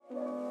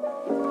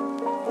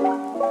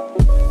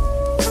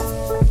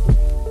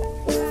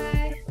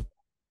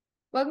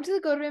Welcome to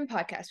the Go to Rim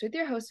podcast with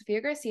your hosts, Sophia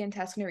Garcia and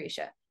Taskin and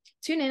Sophia.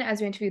 Tune in as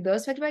we interview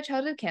those affected by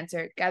childhood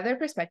cancer, gather their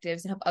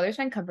perspectives, and help others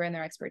find comfort in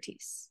their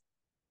expertise.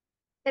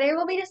 Today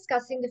we'll be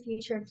discussing the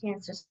future of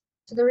cancer.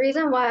 So the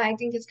reason why I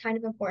think it's kind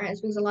of important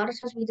is because a lot of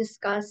times we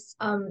discuss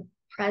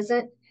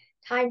present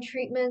time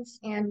treatments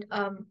and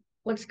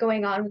what's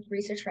going on with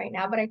research right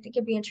now, but I think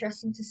it'd be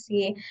interesting to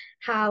see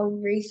how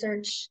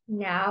research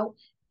now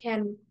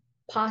can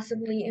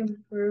possibly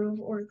improve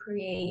or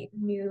create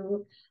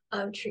new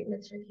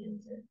treatments for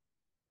cancer.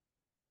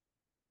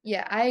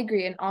 Yeah, I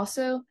agree. And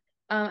also,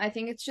 I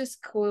think it's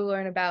just cool to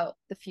learn about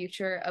the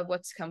future of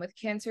what's to come with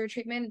cancer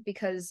treatment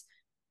because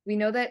we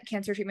know that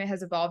cancer treatment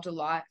has evolved a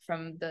lot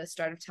from the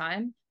start of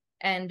time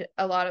and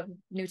a lot of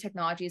new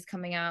technologies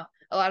coming out.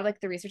 A lot of like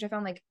the research I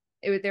found,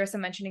 there was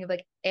some mentioning of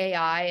like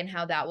AI and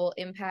how that will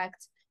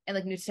impact and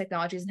like new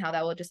technologies and how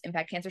that will just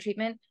impact cancer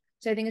treatment.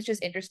 So I think it's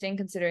just interesting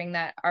considering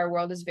that our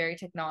world is very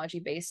technology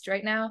based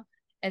right now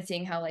and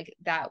seeing how like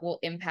that will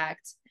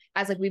impact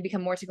as like we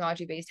become more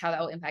technology based, how that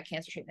will impact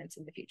cancer treatments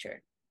in the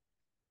future.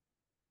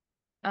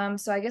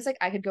 So I guess like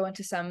I could go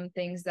into some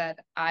things that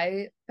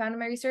I found in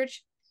my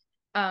research.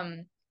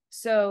 Um,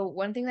 so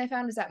one thing that I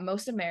found is that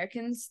most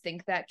Americans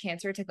think that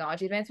cancer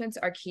technology advancements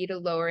are key to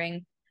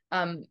lowering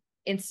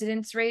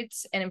incidence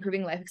rates and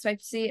improving life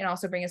expectancy and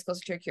also bring us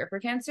closer to a cure for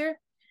cancer.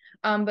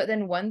 But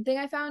then one thing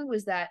I found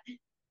was that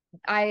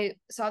I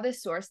saw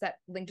this source that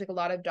linked like a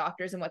lot of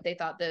doctors and what they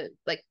thought the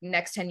like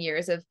next 10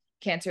 years of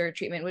cancer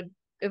treatment would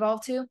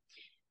evolve to.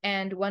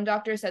 And one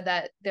doctor said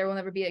that there will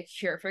never be a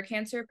cure for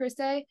cancer per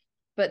se,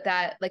 but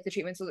that like the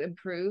treatments will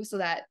improve so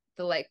that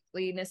the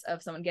likeliness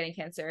of someone getting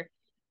cancer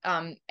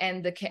and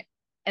and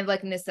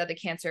likeliness that the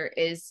cancer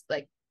is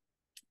like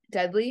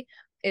deadly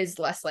is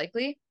less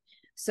likely.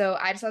 So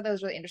I just thought that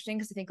was really interesting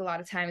because I think a lot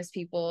of times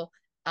people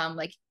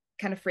like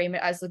kind of frame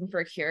it as looking for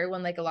a cure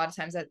when like a lot of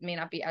times that may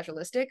not be as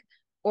realistic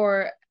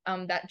or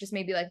that just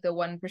may be like the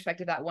one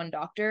perspective that one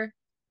doctor.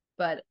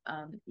 But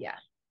yeah.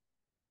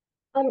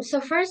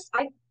 So first,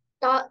 I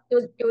thought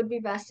it would be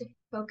best to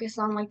focus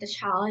on like the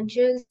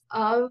challenges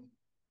of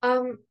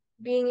um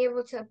being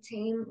able to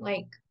obtain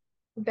like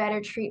better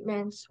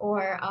treatments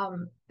or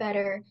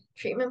better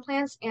treatment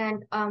plans.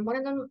 And one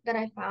of them that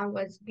I found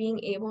was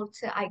being able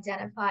to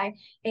identify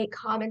a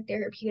common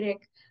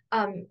therapeutic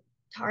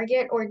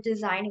target or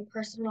designing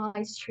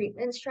personalized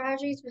treatment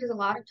strategies because a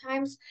lot of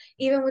times,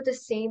 even with the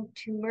same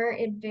tumor,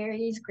 it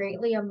varies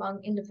greatly among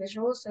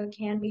individuals. So it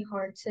can be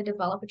hard to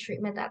develop a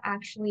treatment that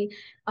actually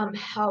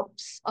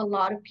helps a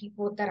lot of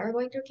people that are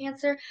going through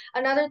cancer.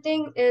 Another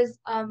thing is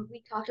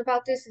we talked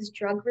about this is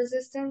drug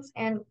resistance,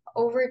 and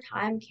over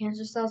time,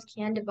 cancer cells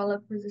can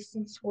develop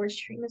resistance towards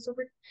treatments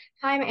over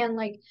time,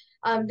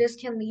 and this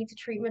can lead to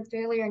treatment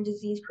failure and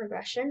disease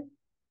progression.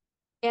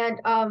 And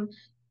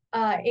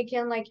it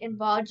can like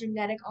involve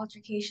genetic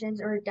altercations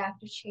or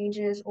adaptive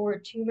changes or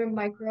tumor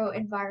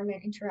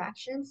microenvironment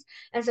interactions.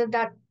 And so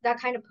that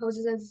kind of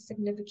poses a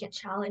significant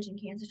challenge in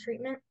cancer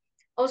treatment.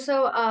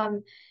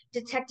 Also,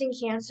 detecting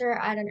cancer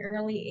at an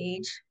early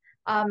age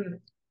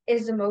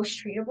is the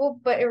most treatable,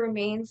 but it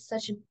remains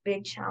such a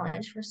big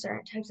challenge for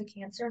certain types of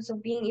cancer. And so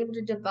being able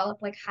to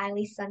develop like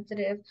highly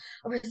sensitive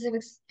or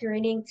specific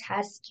screening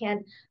tests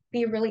can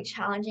be really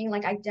challenging,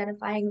 like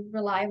identifying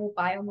reliable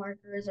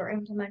biomarkers or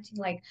implementing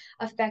like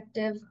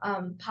effective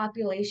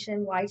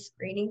population-wide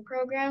screening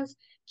programs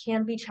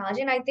can be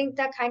challenging. I think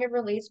that kind of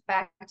relates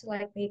back to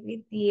like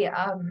maybe the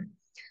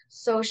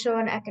social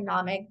and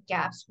economic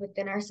gaps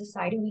within our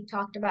society. We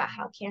talked about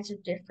how cancer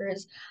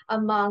differs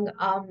among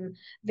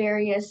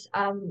various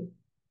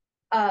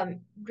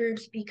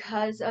groups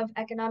because of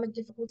economic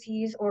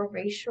difficulties or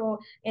racial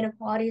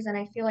inequalities. And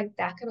I feel like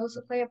that could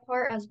also play a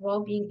part as well,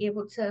 being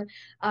able to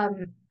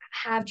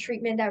have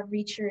treatment that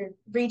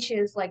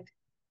reaches like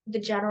the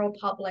general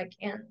public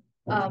and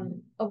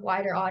a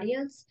wider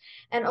audience.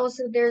 And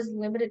also there's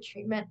limited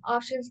treatment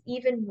options,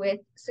 even with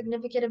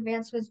significant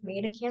advancements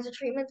made in cancer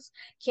treatments,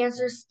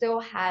 cancer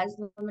still has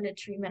limited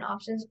treatment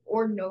options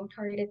or no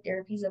targeted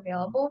therapies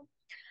available.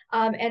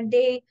 And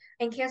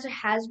cancer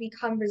has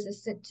become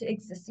resistant to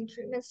existing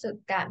treatments, so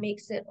that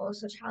makes it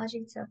also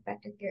challenging to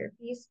effective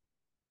therapies.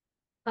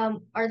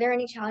 Are there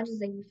any challenges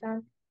that you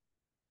found?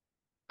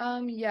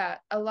 Yeah,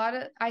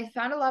 I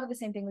found a lot of the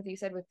same thing with you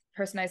said with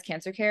personalized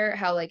cancer care,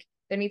 how like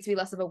there needs to be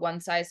less of a one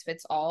size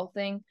fits all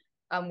thing,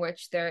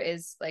 which there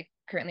is like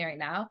currently right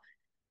now.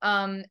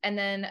 And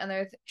then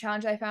another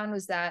challenge I found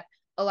was that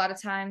a lot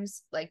of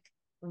times like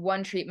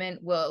one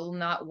treatment will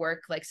not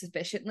work like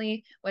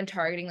sufficiently when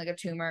targeting like a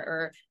tumor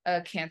or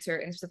a cancer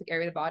in a specific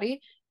area of the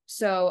body.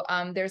 So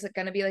there's like,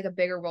 going to be like a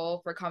bigger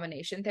role for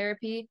combination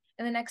therapy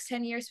in the next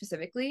 10 years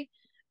specifically.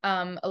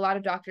 A lot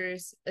of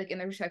doctors like in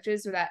their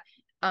perspectives were that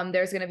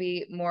there's going to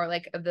be more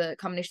like of the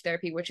combination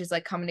therapy, which is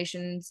like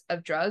combinations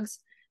of drugs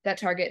that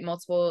target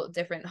multiple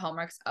different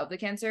hallmarks of the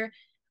cancer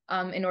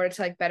in order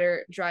to like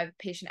better drive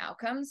patient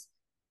outcomes.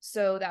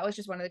 So that was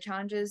just one of the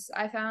challenges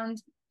I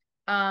found.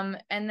 And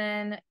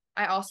then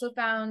I also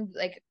found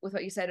like with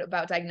what you said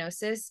about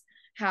diagnosis,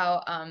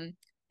 how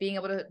being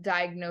able to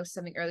diagnose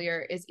something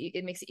earlier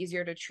it makes it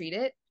easier to treat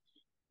it.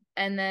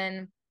 And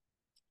then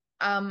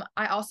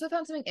I also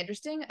found something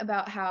interesting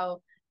about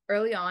how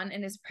early on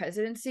in his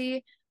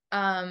presidency,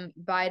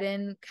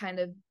 Biden kind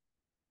of,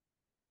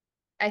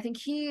 I think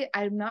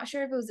I'm not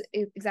sure if it was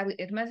exactly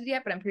implemented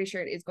yet, but I'm pretty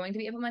sure it is going to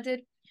be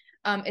implemented.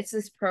 It's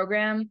this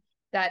program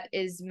that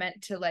is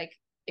meant to like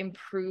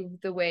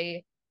improve the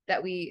way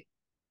that we,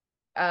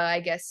 I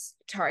guess,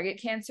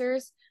 target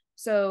cancers.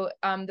 So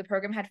the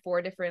program had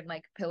four different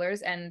like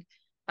pillars, and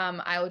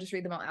I will just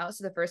read them all out.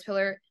 So the first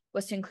pillar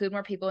was to include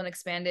more people in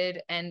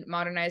expanded and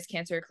modernized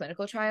cancer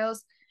clinical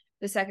trials.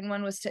 The second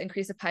one was to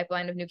increase the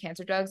pipeline of new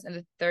cancer drugs, and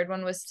the third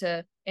one was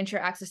to ensure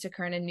access to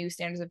current and new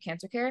standards of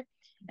cancer care.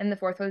 And the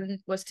fourth one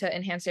was to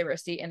enhance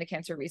diversity in the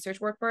cancer research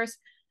workforce.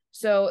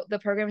 So the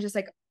program is just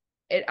like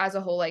it as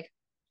a whole, like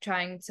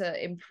trying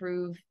to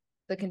improve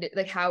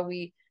like how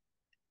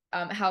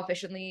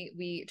efficiently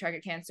we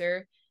target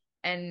cancer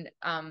and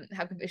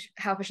how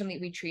efficiently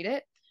we treat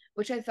it,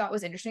 which I thought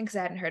was interesting because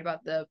I hadn't heard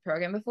about the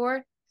program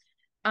before.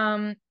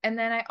 And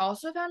then I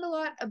also found a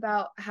lot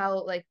about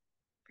how like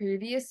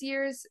previous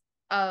years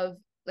of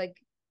like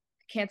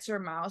cancer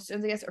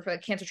milestones, I guess, or for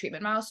like cancer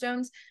treatment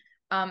milestones,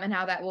 and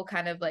how that will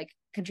kind of like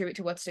contribute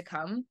to what's to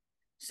come.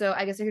 So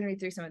I guess I can read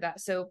through some of that.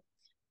 So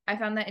I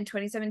found that in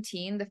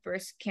 2017, the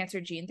first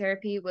cancer gene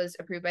therapy was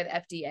approved by the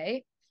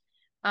FDA.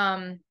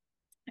 Um,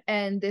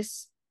 and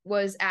this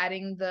was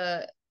adding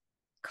the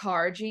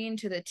CAR gene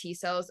to the T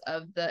cells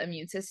of the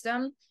immune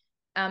system.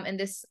 And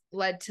this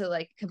led to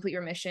like complete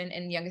remission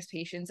in youngest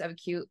patients of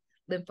acute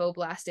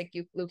lymphoblastic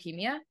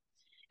leukemia.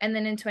 And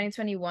then in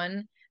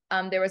 2021,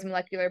 there was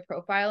molecular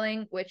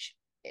profiling, which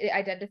it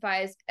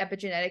identifies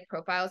epigenetic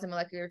profiles and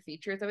molecular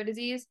features of a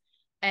disease,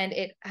 and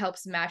it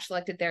helps match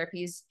selected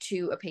therapies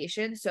to a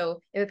patient. So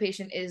if a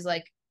patient is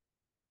like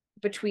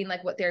between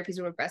like what therapies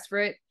would work best for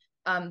it,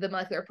 the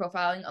molecular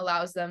profiling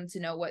allows them to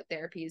know what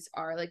therapies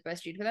are like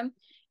best suited for them.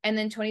 And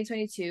then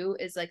 2022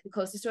 is like the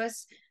closest to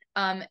us.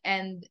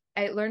 And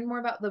I learned more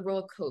about the role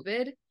of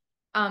COVID,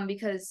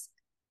 because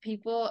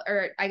people,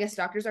 or I guess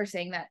doctors, are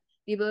saying that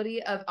the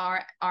ability of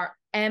our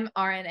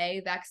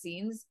mRNA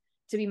vaccines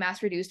to be mass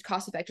produced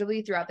cost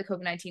effectively throughout the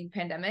COVID-19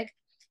 pandemic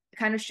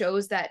kind of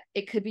shows that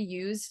it could be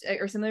used,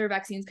 or similar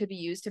vaccines could be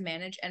used to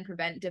manage and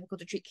prevent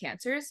difficult to treat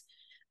cancers.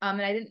 And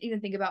I didn't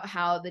even think about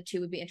how the two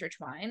would be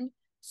intertwined.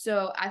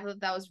 So I thought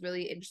that was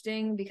really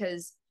interesting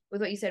because with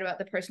what you said about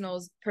the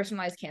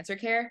personalized cancer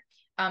care,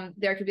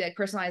 there could be like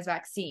personalized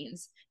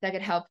vaccines that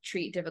could help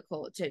treat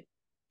difficult to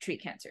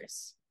treat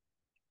cancers.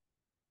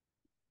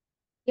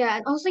 Yeah,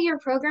 and also your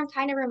program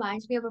kind of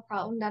reminds me of a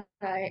problem that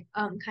I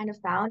kind of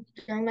found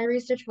during my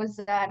research was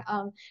that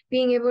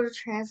being able to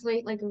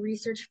translate like a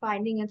research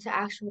finding into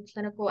actual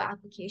clinical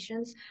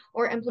applications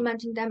or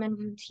implementing them in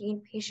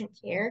routine patient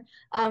care,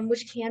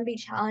 which can be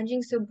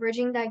challenging. So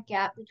bridging that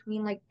gap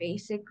between like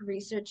basic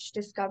research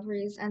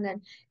discoveries and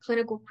then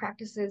clinical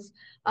practices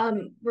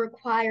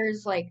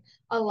requires like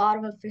a lot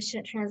of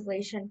efficient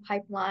translation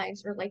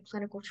pipelines or like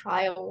clinical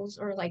trials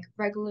or like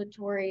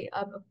regulatory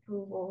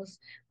approvals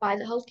by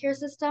the healthcare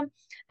system.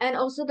 And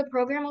also the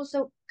program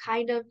also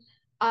kind of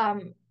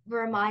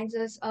reminds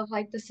us of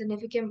like the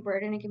significant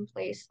burden it can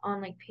place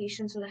on like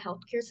patients or the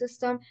healthcare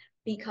system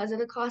because of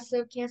the cost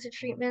of cancer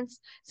treatments.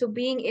 So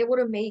being able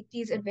to make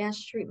these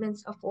advanced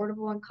treatments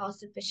affordable and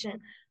cost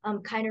efficient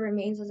kind of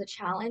remains as a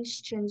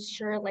challenge to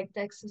ensure like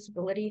the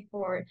accessibility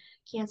for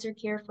cancer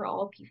care for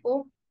all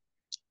people.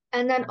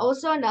 And then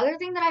also another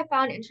thing that I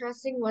found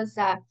interesting was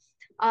that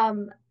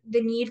the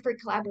need for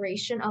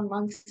collaboration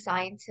amongst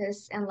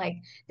scientists and like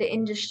the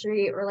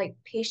industry or like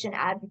patient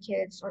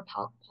advocates or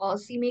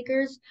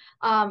policymakers.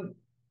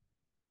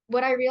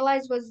 What I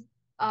realized was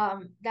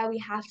that we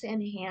have to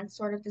enhance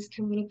sort of this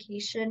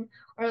communication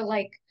or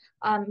like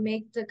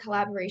make the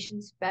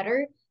collaborations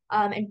better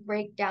and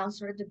break down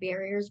sort of the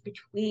barriers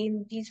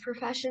between these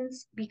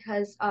professions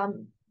because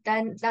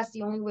then that's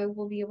the only way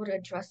we'll be able to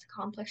address the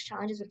complex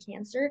challenges of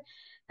cancer.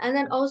 And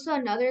then also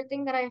another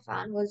thing that I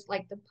found was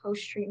like the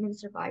post-treatment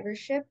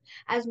survivorship.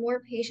 As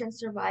more patients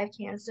survive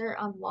cancer,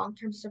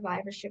 long-term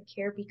survivorship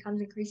care becomes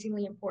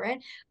increasingly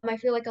important. I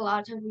feel like a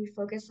lot of times we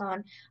focus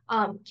on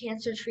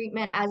cancer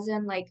treatment as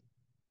in like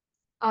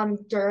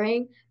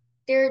during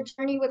their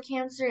journey with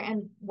cancer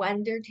and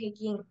when they're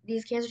taking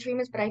these cancer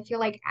treatments. But I feel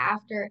like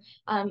after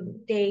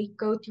they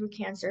go through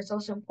cancer, it's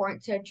also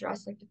important to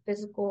address like the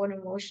physical and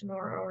emotional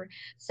or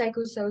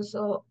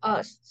psychosocial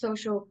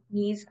social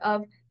needs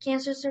of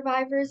cancer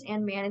survivors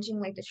and managing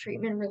like the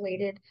treatment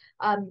related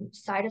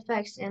side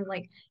effects and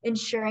like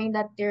ensuring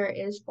that there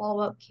is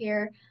follow-up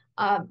care.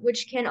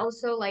 Which can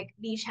also like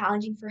be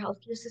challenging for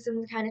healthcare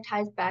systems. Kind of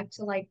ties back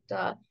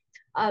to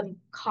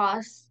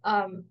costs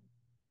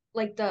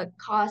like the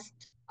cost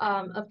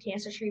of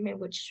cancer treatment,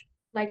 which,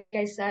 like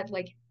I said,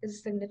 like is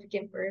a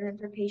significant burden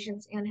for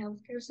patients and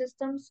healthcare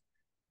systems.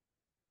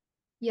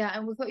 Yeah,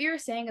 and with what you were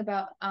saying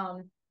about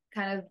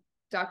kind of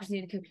doctors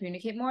needing to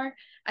communicate more,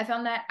 I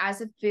found that as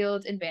the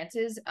field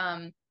advances,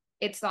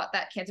 it's thought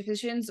that cancer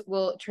physicians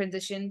will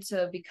transition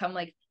to become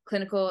like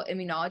clinical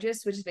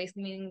immunologists, which is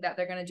basically meaning that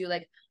they're going to do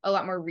like a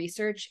lot more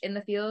research in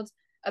the field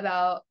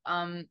about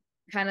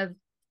kind of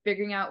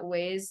figuring out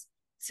ways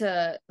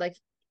to like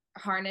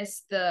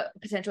harness the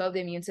potential of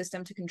the immune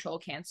system to control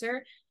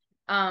cancer.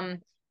 Um,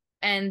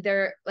 and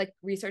they're like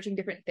researching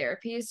different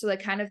therapies. So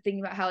like kind of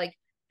thinking about how like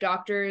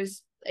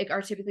doctors like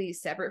are typically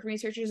separate from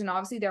researchers, and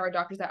obviously there are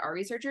doctors that are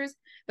researchers,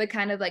 but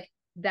kind of like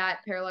that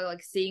parallel,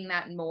 like seeing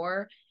that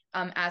more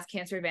as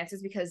cancer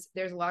advances, because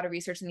there's a lot of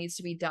research that needs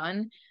to be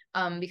done,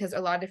 because a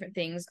lot of different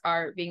things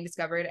are being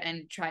discovered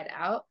and tried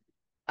out.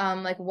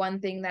 Like one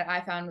thing that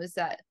I found was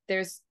that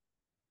there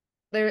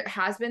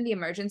has been the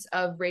emergence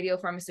of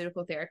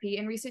radiopharmaceutical therapy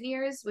in recent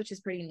years, which is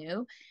pretty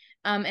new.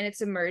 And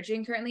it's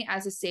emerging currently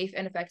as a safe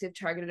and effective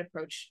targeted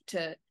approach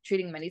to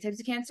treating many types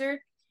of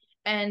cancer.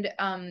 And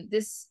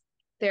this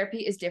therapy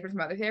is different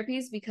from other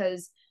therapies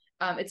because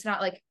it's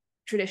not like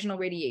traditional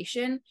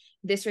radiation.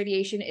 This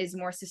radiation is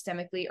more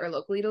systemically or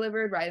locally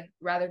delivered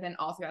rather than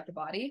all throughout the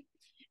body.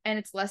 And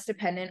it's less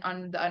dependent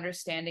on the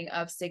understanding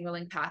of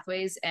signaling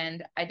pathways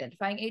and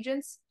identifying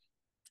agents.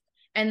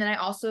 And then I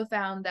also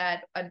found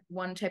that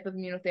one type of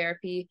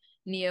immunotherapy,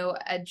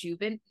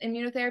 neoadjuvant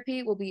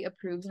immunotherapy, will be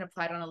approved and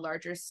applied on a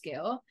larger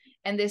scale.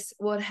 And this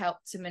would help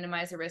to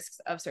minimize the risks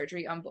of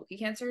surgery on bulky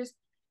cancers.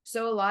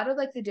 So a lot of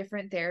like the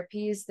different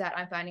therapies that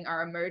I'm finding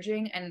are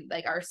emerging and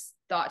like are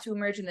thought to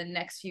emerge in the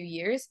next few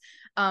years,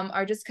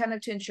 are just kind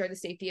of to ensure the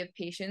safety of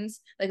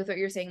patients. Like with what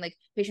you're saying, like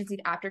patients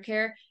need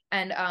aftercare,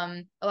 and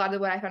a lot of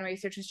what I found in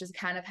research is just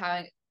kind of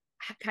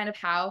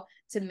how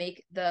to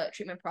make the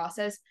treatment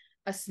process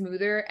a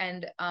smoother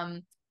and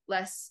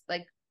less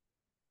like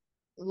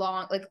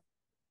long, like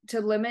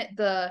to limit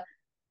the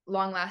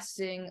long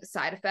lasting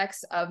side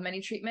effects of many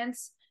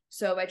treatments.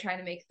 So by trying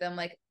to make them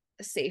like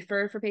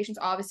safer for patients,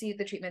 obviously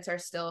the treatments are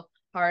still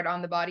hard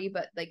on the body,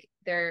 but like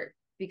they're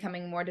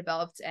becoming more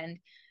developed, and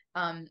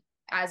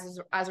as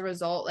a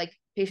result, like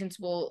patients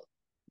will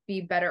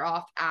be better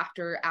off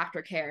after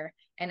care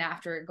and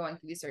after going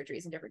through these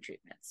surgeries and different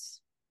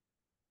treatments.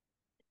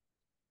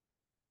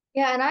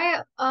 Yeah,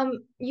 and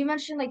you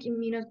mentioned like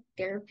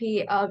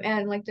immunotherapy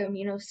and like the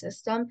immune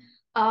system.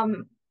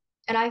 Um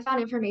and I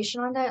found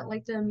information on that,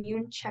 like the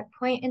immune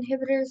checkpoint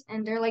inhibitors,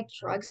 and they're like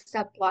drugs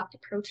that block the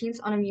proteins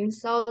on immune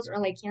cells or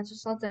like cancer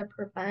cells that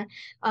prevent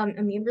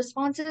immune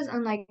responses.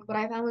 And like what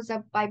I found was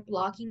that by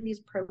blocking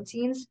these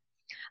proteins,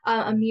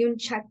 immune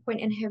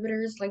checkpoint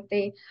inhibitors, like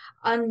they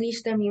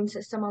unleash the immune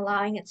system,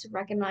 allowing it to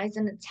recognize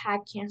and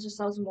attack cancer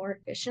cells more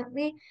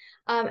efficiently.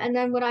 And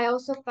then what I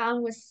also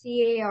found was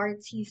CAR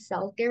T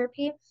cell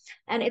therapy,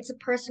 and it's a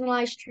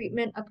personalized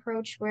treatment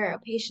approach where a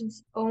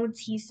patient's own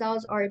T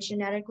cells are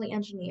genetically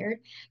engineered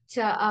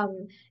to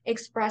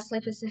express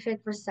like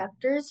specific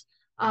receptors.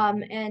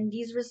 And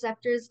these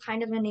receptors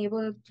kind of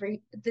enable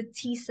the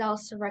T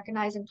cells to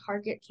recognize and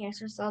target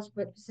cancer cells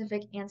with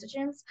specific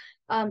antigens,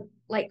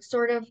 like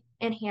sort of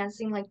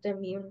enhancing like the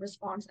immune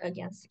response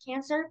against the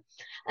cancer.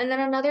 And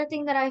then another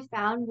thing that I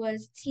found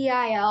was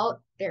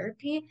TIL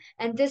therapy,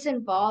 and this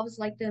involves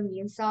like the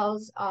immune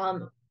cells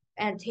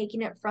and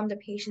taking it from the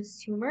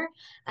patient's tumor,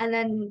 and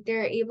then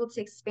they're able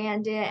to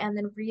expand it and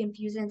then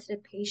reinfuse it into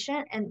the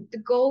patient. And the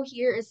goal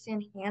here is to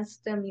enhance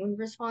the immune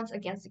response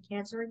against the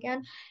cancer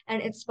again,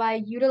 and it's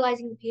by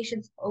utilizing the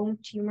patient's own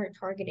tumor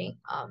targeting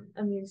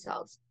immune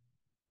cells.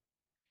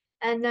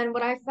 And then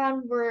what I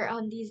found were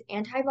these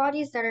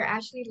antibodies that are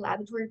actually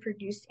laboratory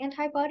produced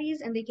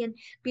antibodies, and they can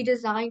be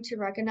designed to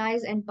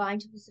recognize and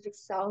bind to specific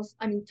cells,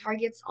 I mean,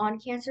 targets on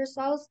cancer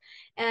cells.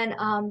 And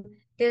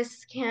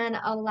this can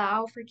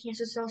allow for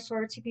cancer cells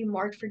sort of to be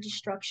marked for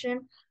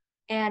destruction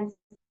and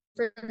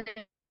for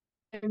the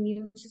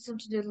immune system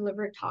to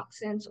deliver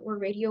toxins or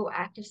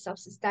radioactive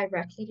substances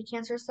directly to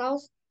cancer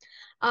cells.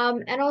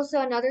 And also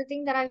another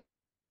thing that I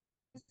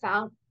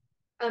found,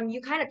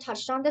 you kind of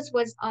touched on this,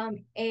 was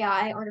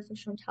AI,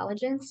 artificial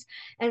intelligence.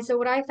 And so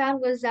what I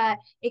found was that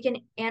it can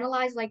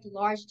analyze like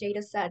large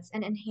data sets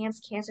and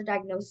enhance cancer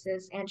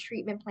diagnosis and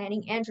treatment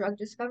planning and drug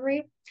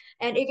discovery.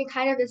 And it can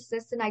kind of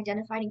assist in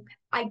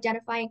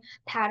identifying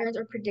patterns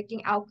or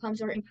predicting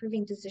outcomes or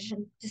improving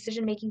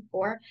decision making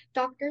for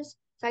doctors.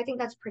 So I think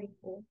that's pretty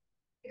cool,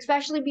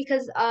 especially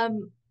because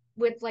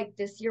with like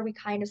this year we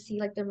kind of see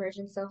like the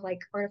emergence of like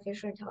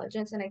artificial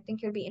intelligence, and I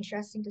think it would be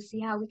interesting to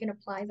see how we can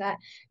apply that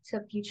to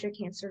future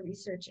cancer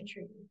research and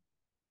treatment.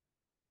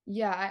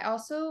 Yeah, I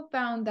also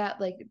found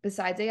that like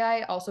besides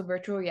AI, also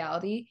virtual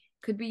reality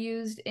could be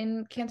used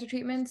in cancer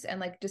treatments and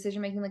like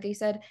decision making, like I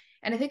said.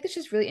 And I think that's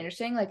just really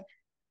interesting. Like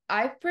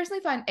I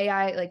personally find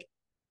AI like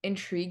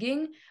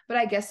intriguing, but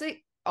I guess it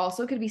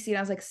also could be seen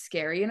as like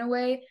scary in a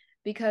way,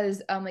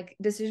 because like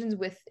decisions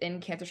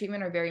within cancer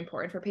treatment are very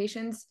important for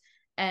patients,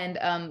 and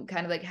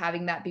kind of like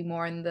having that be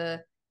more in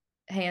the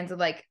hands of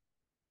like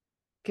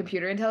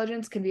computer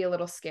intelligence can be a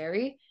little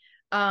scary.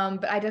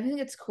 But I definitely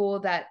think it's cool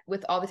that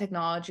with all the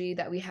technology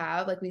that we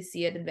have, like we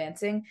see it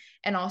advancing,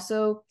 and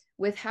also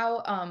with how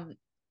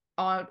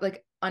on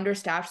like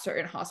understaffed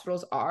certain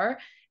hospitals are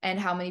and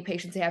how many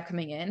patients they have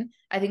coming in,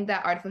 I think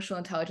that artificial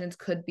intelligence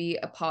could be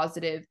a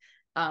positive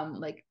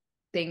like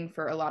thing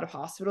for a lot of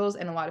hospitals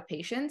and a lot of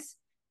patients.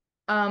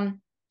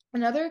 Um,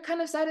 Another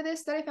kind of side of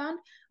this that I found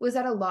was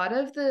that a lot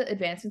of the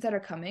advancements that are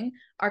coming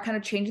are kind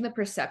of changing the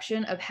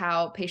perception of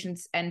how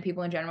patients and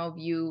people in general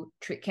view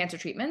cancer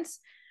treatments.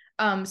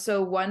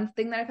 So one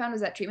thing that I found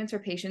is that treatments for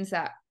patients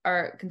that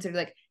are considered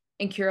like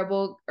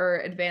incurable or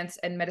advanced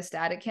and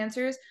metastatic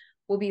cancers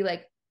will be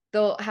like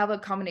they'll have a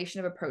combination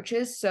of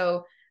approaches.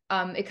 So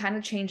it kind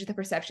of changed the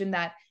perception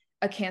that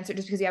a cancer,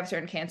 just because you have a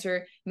certain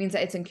cancer, means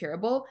that it's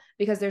incurable,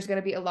 because there's going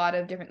to be a lot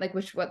of different, like,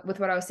 with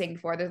what I was saying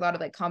before, there's a lot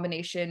of like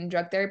combination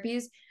drug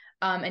therapies,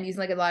 and using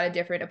like a lot of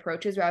different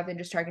approaches rather than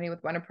just targeting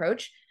with one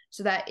approach,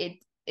 so that it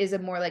is a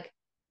more like,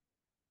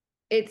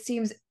 it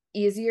seems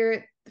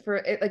easier for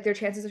it, like their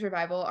chances of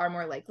survival are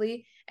more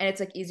likely, and it's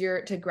like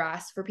easier to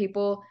grasp for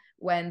people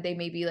when they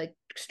may be like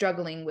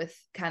struggling with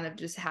kind of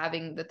just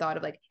having the thought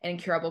of like an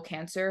incurable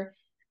cancer.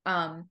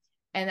 um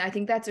and I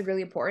think that's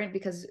really important,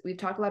 because we've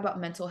talked a lot about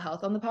mental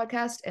health on the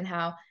podcast, and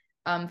how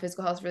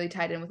physical health is really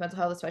tied in with mental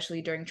health,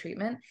 especially during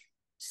treatment.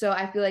 So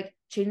I feel like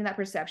changing that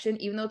perception,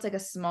 even though it's like a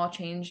small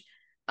change,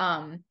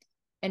 um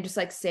and just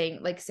like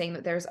saying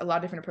that there's a lot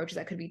of different approaches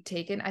that could be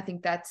taken, I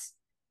think that's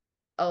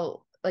a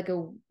like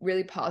a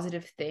really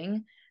positive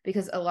thing,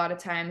 because a lot of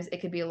times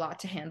it could be a lot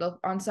to handle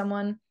on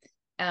someone.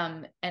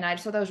 And I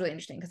just thought that was really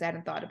interesting, because I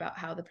hadn't thought about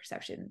how the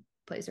perception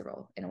plays a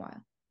role in a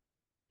while.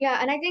 Yeah,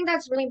 and I think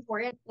that's really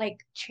important, like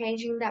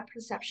changing that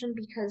perception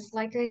because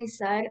like I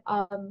said,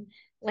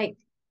 like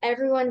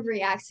everyone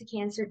reacts to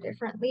cancer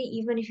differently,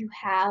 even if you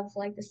have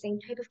like the same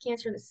type of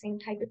cancer, the same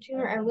type of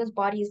tumor, everyone's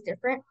body is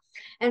different.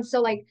 And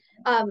so like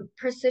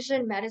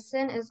precision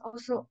medicine is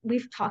also,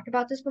 we've talked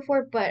about this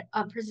before, but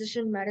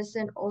precision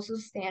medicine also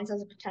stands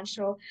as a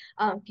potential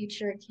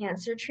future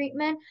cancer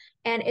treatment.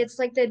 And it's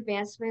like the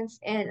advancements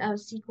in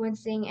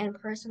sequencing and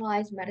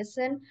personalized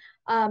medicine.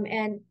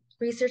 And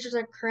researchers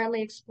are currently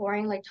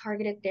exploring like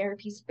targeted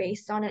therapies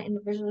based on an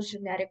individual's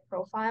genetic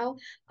profile,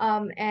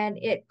 and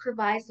it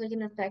provides like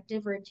an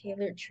effective or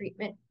tailored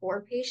treatment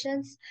for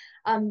patients.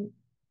 Um,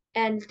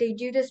 and they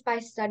do this by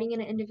studying an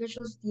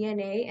individual's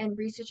DNA, and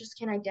researchers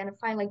can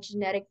identify like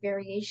genetic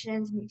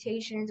variations,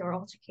 mutations, or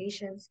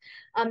alterations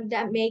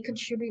that may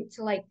contribute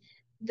to like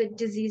the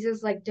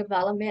diseases like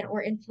development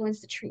or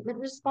influence the treatment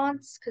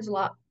response.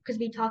 Because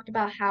we talked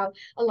about how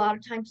a lot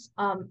of times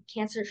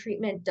cancer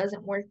treatment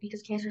doesn't work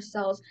because cancer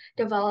cells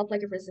develop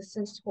like a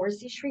resistance towards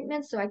these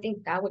treatments. So I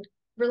think that would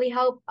really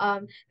help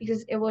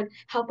because it would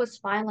help us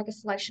find like a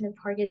selection of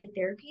targeted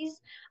therapies.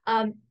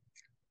 Um,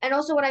 and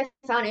also what I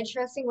found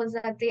interesting was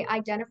that they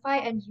identify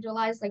and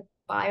utilize like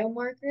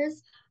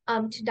biomarkers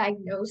to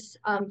diagnose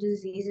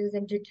diseases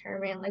and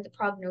determine like the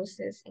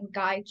prognosis and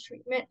guide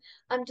treatment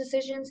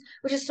decisions,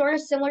 which is sort of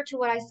similar to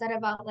what I said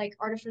about like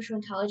artificial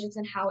intelligence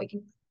and how it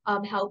can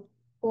help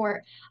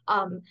for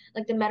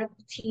like the medical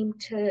team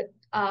to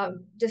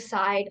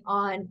decide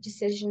on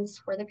decisions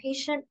for the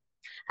patient.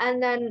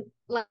 And then,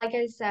 like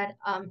I said,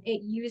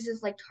 it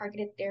uses like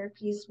targeted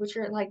therapies, which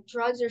are like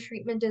drugs or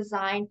treatment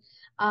designed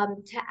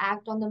to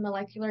act on the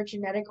molecular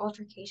genetic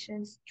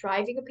alterations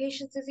driving a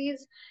patient's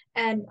disease.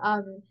 And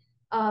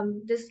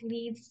this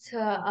leads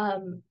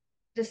to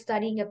the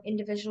studying of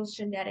individuals'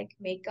 genetic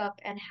makeup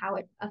and how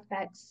it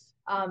affects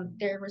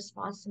their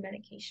response to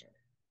medication.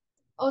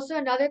 Also,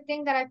 another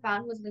thing that I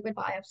found was liquid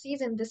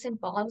biopsies, and this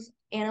involves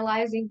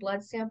analyzing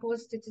blood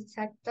samples to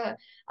detect the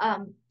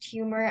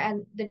tumor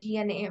and the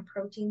DNA and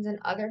proteins and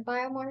other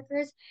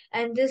biomarkers.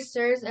 And this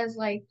serves as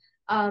like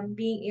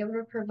being able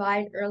to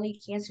provide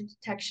early cancer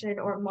detection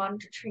or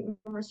monitor treatment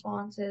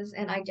responses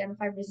and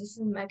identify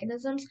resistance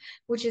mechanisms,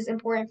 which is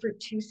important for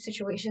two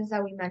situations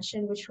that we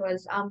mentioned, which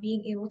was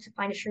being able to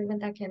find a treatment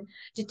that can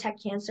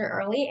detect cancer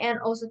early and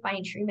also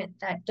finding treatment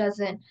that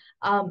doesn't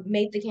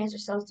make the cancer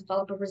cells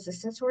develop a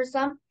resistance towards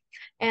them.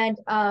 And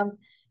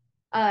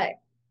uh,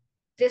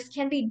 this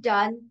can be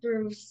done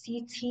through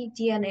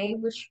ctDNA,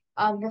 which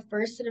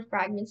refers to the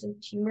fragments of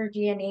tumor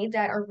DNA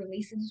that are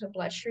released into the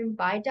bloodstream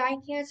by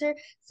dying cancer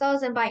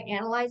cells. And by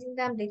analyzing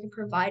them, they can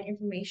provide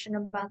information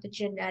about the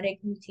genetic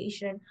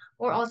mutation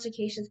or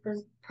altercations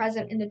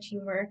present in the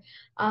tumor.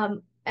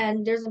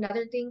 And there's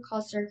another thing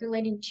called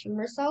circulating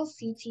tumor cells,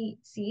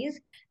 CTCs,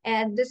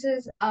 and this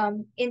is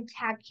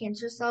intact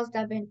cancer cells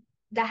that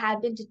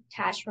have been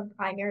detached from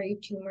primary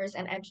tumors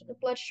and enter the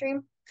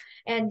bloodstream,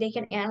 and they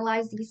can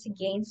analyze these to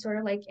gain sort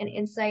of like an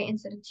insight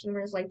into the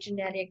tumor's like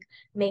genetic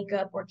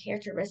makeup or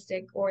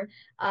characteristic or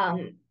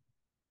um,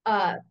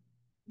 uh,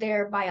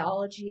 their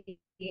biology.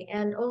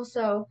 And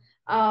also,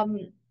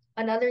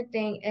 another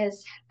thing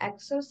is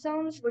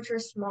exosomes, which are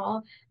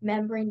small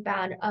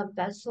membrane-bound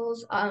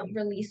vessels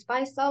released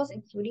by cells,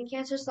 including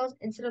cancer cells,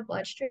 into the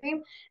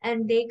bloodstream,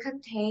 and they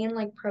contain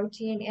like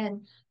protein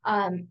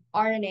and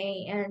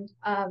RNA,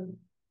 and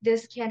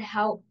this can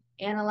help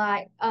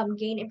analyze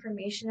gain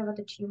information about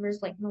the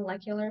tumor's like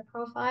molecular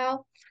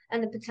profile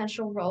and the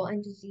potential role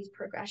in disease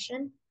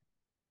progression.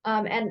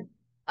 And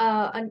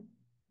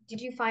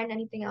did you find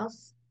anything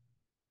else?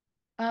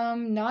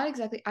 Not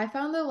exactly. I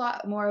found a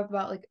lot more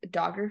about like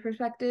doctor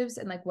perspectives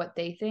and like what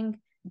they think.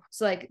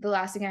 So like the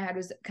last thing I had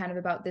was kind of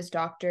about this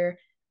doctor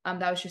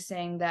that was just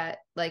saying that,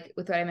 like,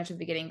 with what I mentioned at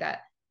the beginning,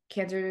 that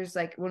cancers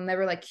like will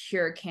never like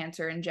cure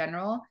cancer in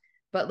general,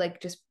 but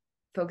like just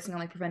focusing on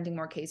like preventing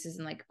more cases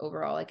and like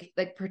overall like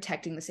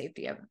protecting the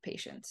safety of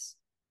patients.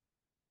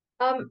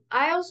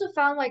 I also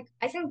found like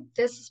I think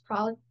this is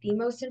probably the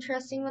most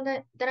interesting one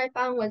that I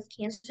found was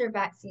cancer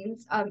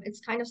vaccines. It's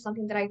kind of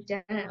something that I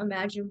didn't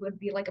imagine would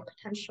be like a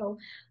potential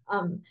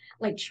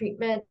like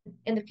treatment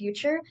in the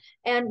future.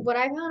 And what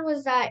I found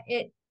was that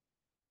it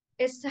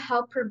is to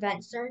help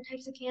prevent certain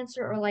types of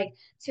cancer or like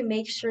to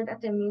make sure that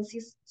the immune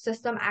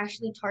system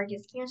actually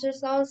targets cancer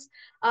cells.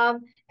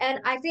 And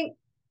I think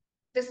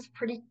this is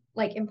pretty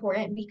like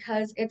important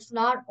because it's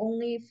not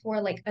only for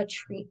like a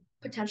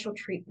potential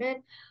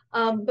treatment,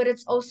 but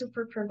it's also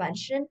for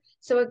prevention.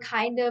 So it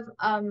kind of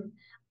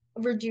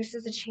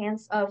reduces the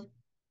chance of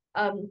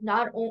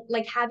not only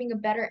like having a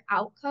better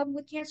outcome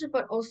with cancer,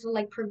 but also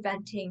like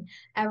preventing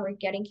ever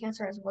getting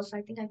cancer as well. So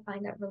I think I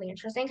find that really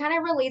interesting. It kind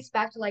of relates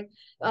back to like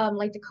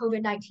the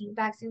COVID-19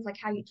 vaccines, like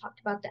how you talked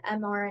about the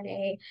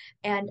mRNA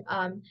and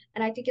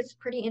I think it's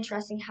pretty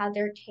interesting how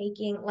they're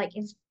taking like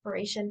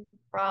inspiration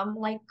from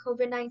like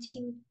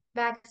COVID-19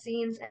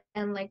 vaccines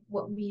and like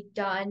what we've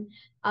done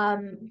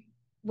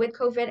with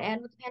COVID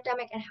and with the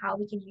pandemic and how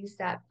we can use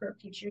that for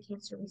future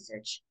cancer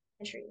research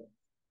and treatment.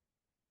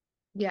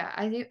 Yeah,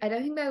 I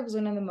don't think that was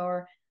one of the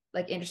more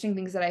like interesting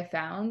things that I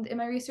found in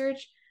my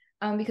research,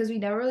 because we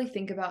never really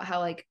think about how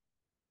like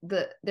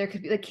there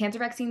could be like cancer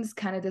vaccines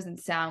kind of doesn't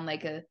sound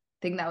like a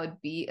thing that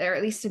would be, or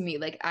at least to me,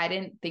 like I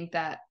didn't think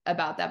that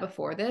about that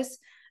before this.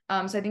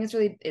 So I think it's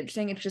really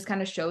interesting. It just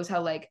kind of shows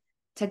how like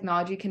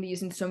technology can be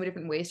used in so many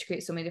different ways to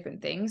create so many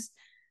different things.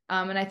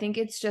 And I think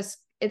it's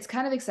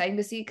kind of exciting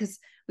to see because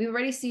we've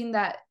already seen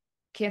that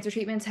cancer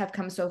treatments have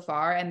come so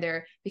far and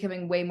they're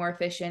becoming way more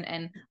efficient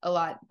and a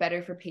lot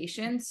better for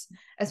patients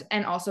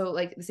and also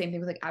like the same thing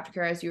with like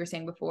aftercare as you were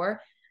saying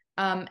before.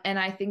 And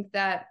I think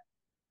that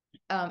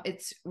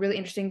it's really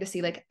interesting to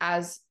see like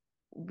as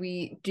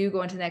we do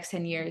go into the next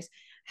 10 years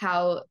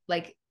how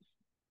like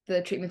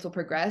the treatments will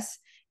progress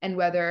and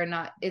whether or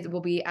not it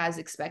will be as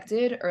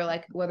expected or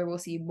like whether we'll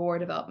see more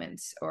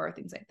developments or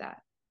things like that.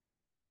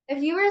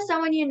 If you or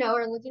someone you know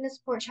are looking to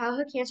support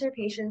childhood cancer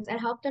patients and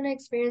help them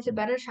experience a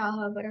better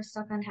childhood but are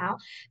stuck on how,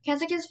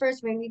 Cancer Kids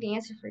First may be the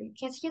answer for you.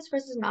 Cancer Kids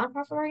First is a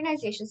nonprofit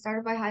organization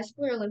started by high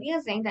schooler Olivia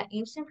Zhang that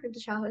aims to improve the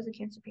childhoods of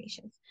cancer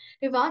patients.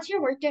 Through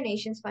volunteer work,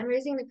 donations,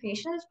 fundraising, and the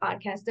creation of this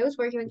podcast, those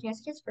working with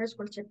Cancer Kids First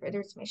work to further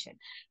its mission.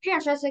 If you're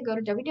interested, go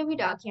to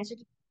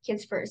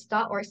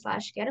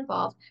www.cancerkidsfirst.org/get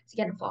involved to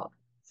get involved.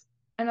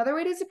 Another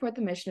way to support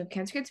the mission of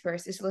Cancer Kids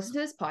First is to listen to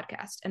this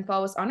podcast and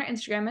follow us on our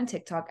Instagram and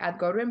TikTok at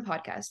GoToRim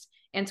Podcast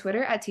and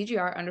Twitter at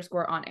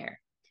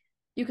TGR_on-air.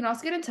 You can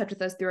also get in touch with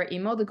us through our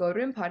email,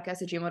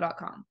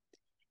 thegotorimpodcast@gmail.com.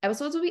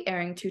 Episodes will be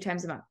airing 2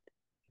 times a month.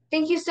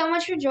 Thank you so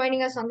much for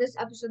joining us on this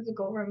episode of the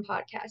Go Room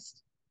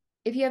Podcast.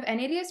 If you have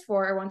any ideas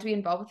for or want to be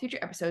involved with future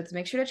episodes,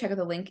 make sure to check out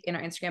the link in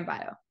our Instagram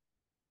bio.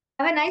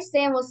 Have a nice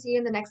day and we'll see you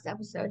in the next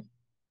episode.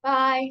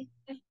 Bye.